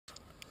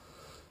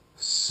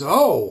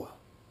So,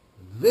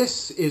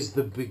 this is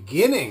the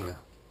beginning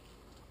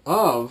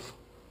of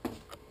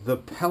the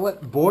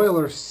pellet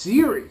boiler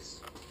series.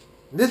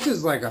 This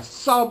is like a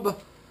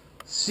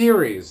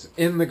sub-series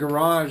in the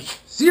garage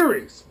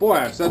series. Boy,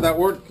 I've said that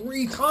word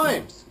 3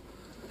 times.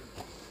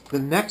 The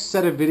next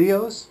set of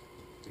videos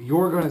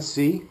you're going to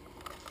see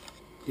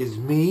is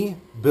me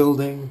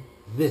building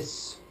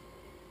this.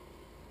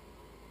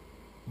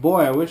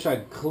 Boy, I wish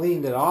I'd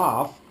cleaned it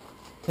off.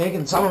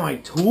 Taken some of my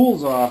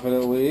tools off it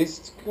at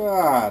least.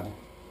 God.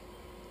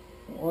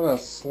 What a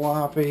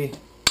sloppy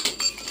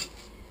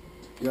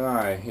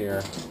guy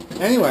here.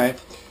 Anyway,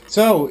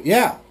 so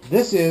yeah,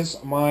 this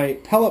is my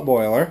pellet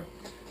boiler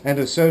and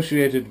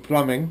associated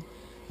plumbing,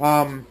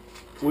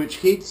 which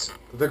heats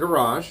the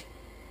garage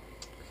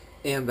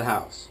and the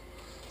house.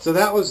 So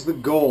that was the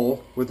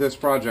goal with this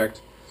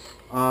project.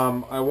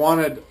 I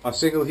wanted a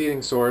single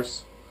heating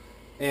source,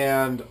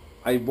 and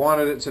I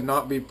wanted it to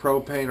not be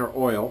propane or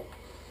oil.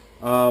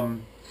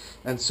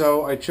 And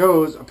so I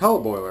chose a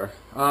pellet boiler.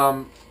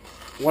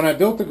 When I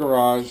built the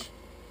garage,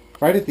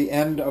 right at the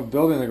end of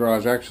building the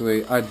garage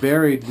actually, I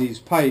buried these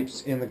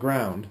pipes in the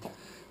ground,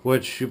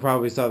 which you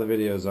probably saw the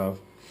videos of.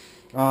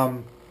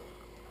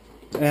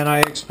 And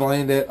I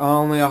explained it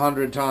only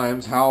 100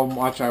 times how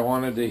much I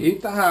wanted to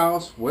heat the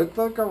house with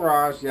the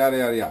garage, yada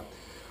yada yada.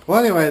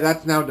 Well, anyway,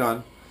 that's now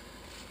done.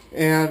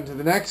 And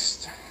the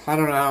next, I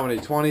don't know how many,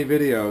 20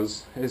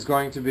 videos is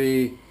going to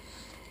be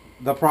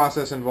the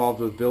process involved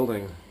with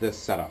building this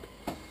setup.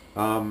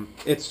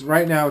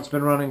 Right now it's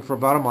been running for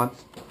about a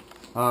month.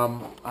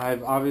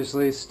 I've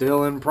obviously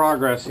still in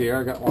progress here.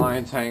 I got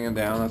lines hanging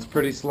down. That's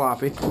pretty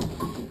sloppy.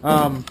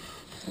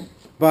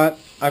 But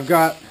I've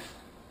got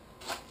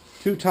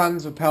 2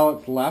 tons of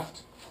pellets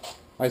left.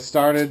 I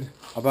started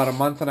about a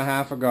month and a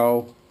half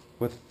ago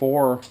with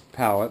 4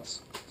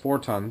 pallets, 4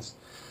 tons.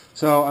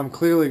 So I'm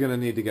clearly going to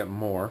need to get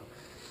more.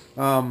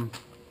 But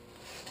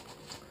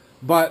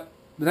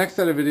the next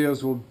set of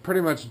videos will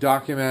pretty much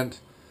document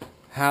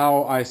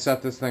how I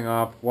set this thing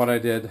up, what I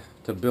did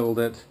to build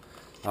it,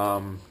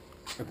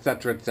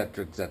 etc.,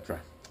 etc.,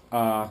 etc.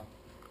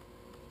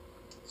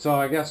 So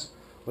I guess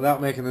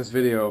without making this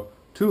video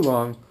too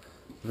long,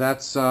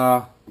 that's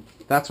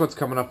what's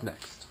coming up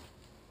next.